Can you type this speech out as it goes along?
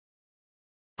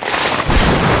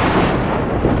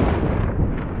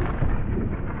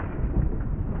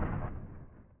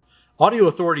Audio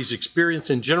Authority's experience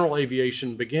in general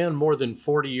aviation began more than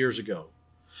 40 years ago.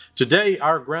 Today,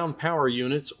 our ground power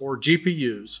units, or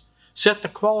GPUs, set the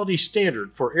quality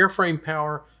standard for airframe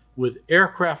power with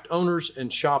aircraft owners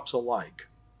and shops alike.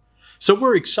 So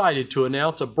we're excited to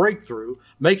announce a breakthrough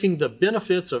making the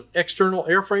benefits of external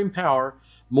airframe power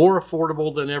more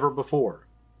affordable than ever before.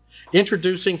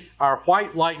 Introducing our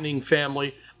White Lightning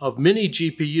family of mini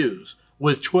GPUs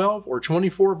with 12 or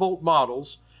 24 volt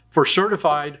models for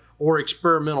certified or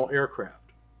experimental aircraft.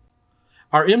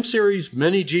 Our M-Series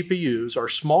mini GPUs are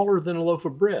smaller than a loaf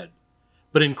of bread,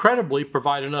 but incredibly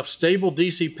provide enough stable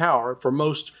DC power for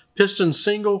most piston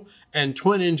single and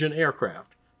twin engine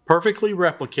aircraft, perfectly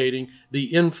replicating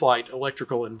the in-flight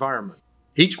electrical environment.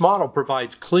 Each model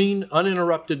provides clean,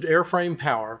 uninterrupted airframe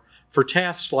power for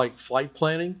tasks like flight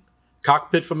planning,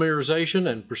 cockpit familiarization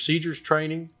and procedures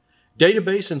training,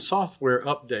 database and software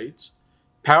updates,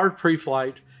 powered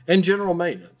pre-flight, and general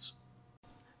maintenance.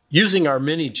 Using our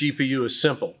mini GPU is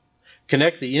simple.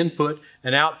 Connect the input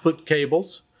and output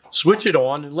cables, switch it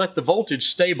on and let the voltage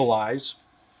stabilize,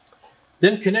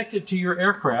 then connect it to your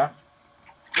aircraft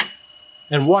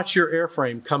and watch your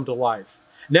airframe come to life.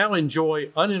 Now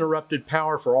enjoy uninterrupted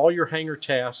power for all your hangar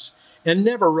tasks and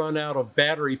never run out of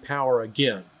battery power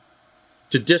again.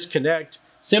 To disconnect,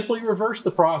 simply reverse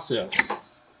the process.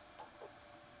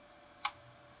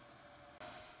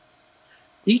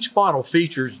 Each model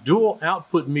features dual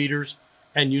output meters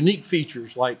and unique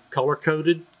features like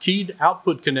color-coded keyed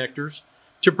output connectors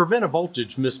to prevent a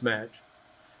voltage mismatch,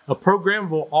 a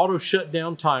programmable auto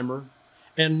shutdown timer,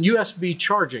 and USB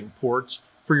charging ports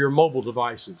for your mobile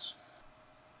devices.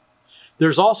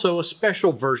 There's also a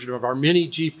special version of our mini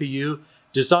GPU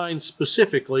designed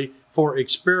specifically for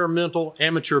experimental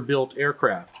amateur-built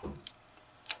aircraft.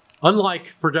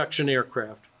 Unlike production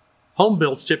aircraft, home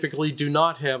builds typically do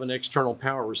not have an external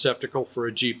power receptacle for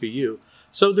a GPU,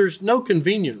 so there's no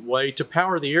convenient way to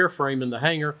power the airframe in the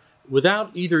hangar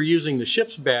without either using the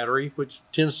ship's battery, which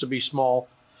tends to be small,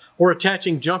 or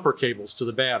attaching jumper cables to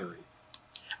the battery.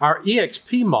 Our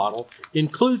EXP model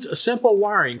includes a simple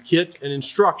wiring kit and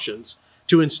instructions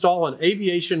to install an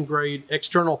aviation-grade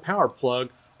external power plug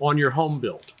on your home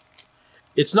build.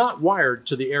 It's not wired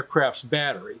to the aircraft's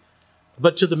battery,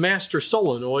 but to the master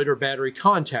solenoid or battery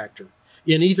contactor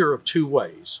in either of two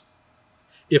ways.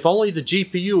 If only the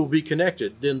GPU will be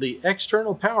connected, then the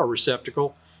external power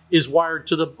receptacle is wired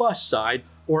to the bus side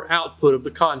or output of the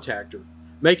contactor,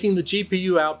 making the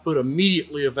GPU output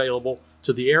immediately available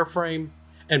to the airframe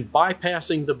and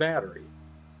bypassing the battery.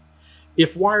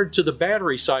 If wired to the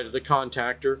battery side of the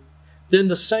contactor, then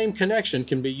the same connection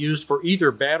can be used for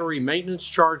either battery maintenance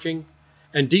charging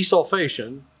and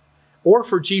desulfation, or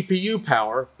for GPU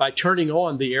power by turning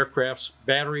on the aircraft's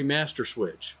battery master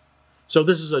switch. So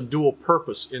this is a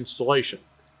dual-purpose installation.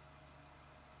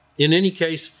 In any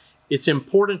case, it's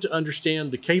important to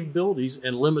understand the capabilities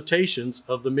and limitations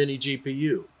of the mini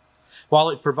GPU. While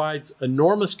it provides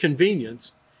enormous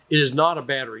convenience, it is not a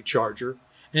battery charger,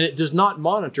 and it does not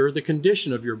monitor the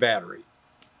condition of your battery.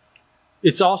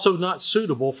 It's also not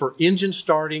suitable for engine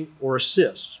starting or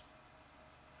assist.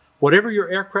 Whatever your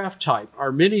aircraft type,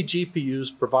 our mini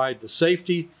GPUs provide the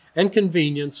safety and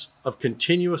convenience of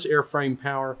continuous airframe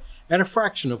power at a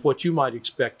fraction of what you might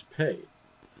expect to pay.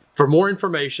 For more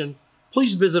information,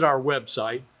 please visit our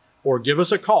website or give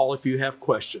us a call if you have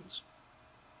questions.